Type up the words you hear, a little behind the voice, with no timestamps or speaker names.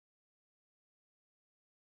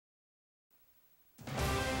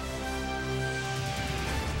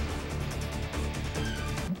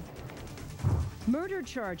Murder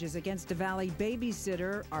charges against a Valley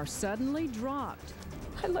babysitter are suddenly dropped.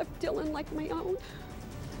 I love Dylan like my own.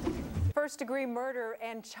 First-degree murder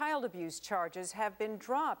and child abuse charges have been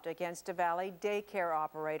dropped against a Valley daycare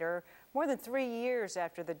operator more than 3 years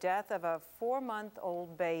after the death of a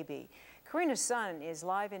 4-month-old baby. Karina's son is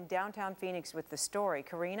live in downtown Phoenix with the story.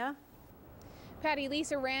 Karina? Patty,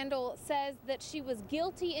 Lisa Randall says that she was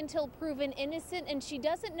guilty until proven innocent, and she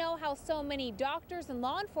doesn't know how so many doctors and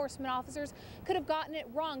law enforcement officers could have gotten it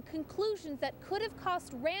wrong. Conclusions that could have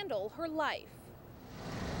cost Randall her life.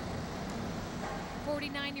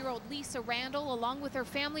 49-year-old Lisa Randall, along with her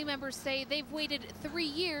family members, say they've waited 3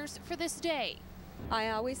 years for this day. I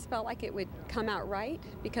always felt like it would come out right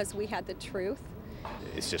because we had the truth.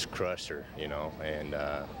 It's just crushed her, you know, and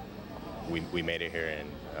we made it here, and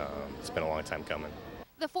it's been a long time coming.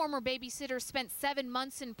 The former babysitter spent 7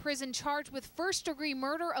 months in prison charged with first-degree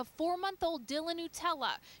murder of 4-month-old Dylan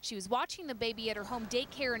Nutella. She was watching the baby at her home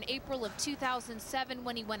daycare in April of 2007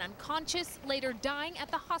 when he went unconscious, later dying at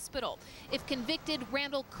the hospital. If convicted,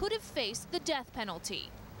 Randall could have faced the death penalty.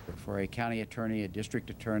 For a county attorney, a district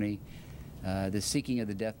attorney, the seeking of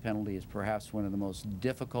the death penalty is perhaps one of the most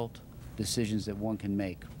difficult decisions that one can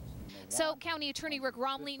make. So County Attorney Rick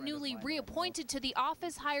Romley, newly reappointed to the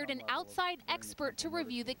office, hired an outside expert to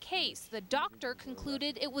review the case. The doctor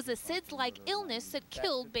concluded it was a SIDS-like illness that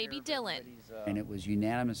killed baby Dylan. And it was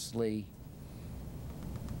unanimously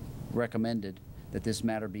recommended that this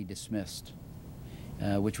matter be dismissed,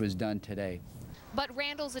 which was done today. But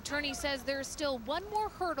Randall's attorney says there's still one more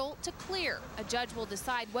hurdle to clear. A judge will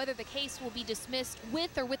decide whether the case will be dismissed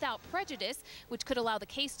with or without prejudice, which could allow the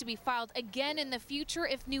case to be filed again in the future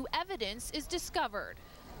if new evidence is discovered.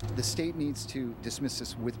 The state needs to dismiss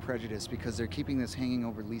this with prejudice because they're keeping this hanging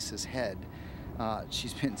over Lisa's head.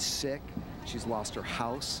 She's been sick, she's lost her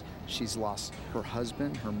house, she's lost her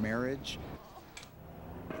husband, her marriage.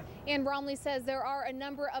 And Romley says there are a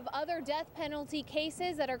number of other death penalty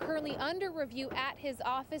cases that are currently under review at his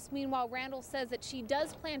office. Meanwhile, Randall says that she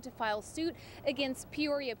does plan to file suit against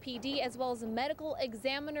Peoria PD as well as the medical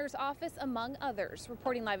examiner's office, among others.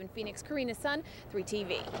 Reporting live in Phoenix, Karina's son,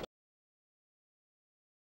 3TV.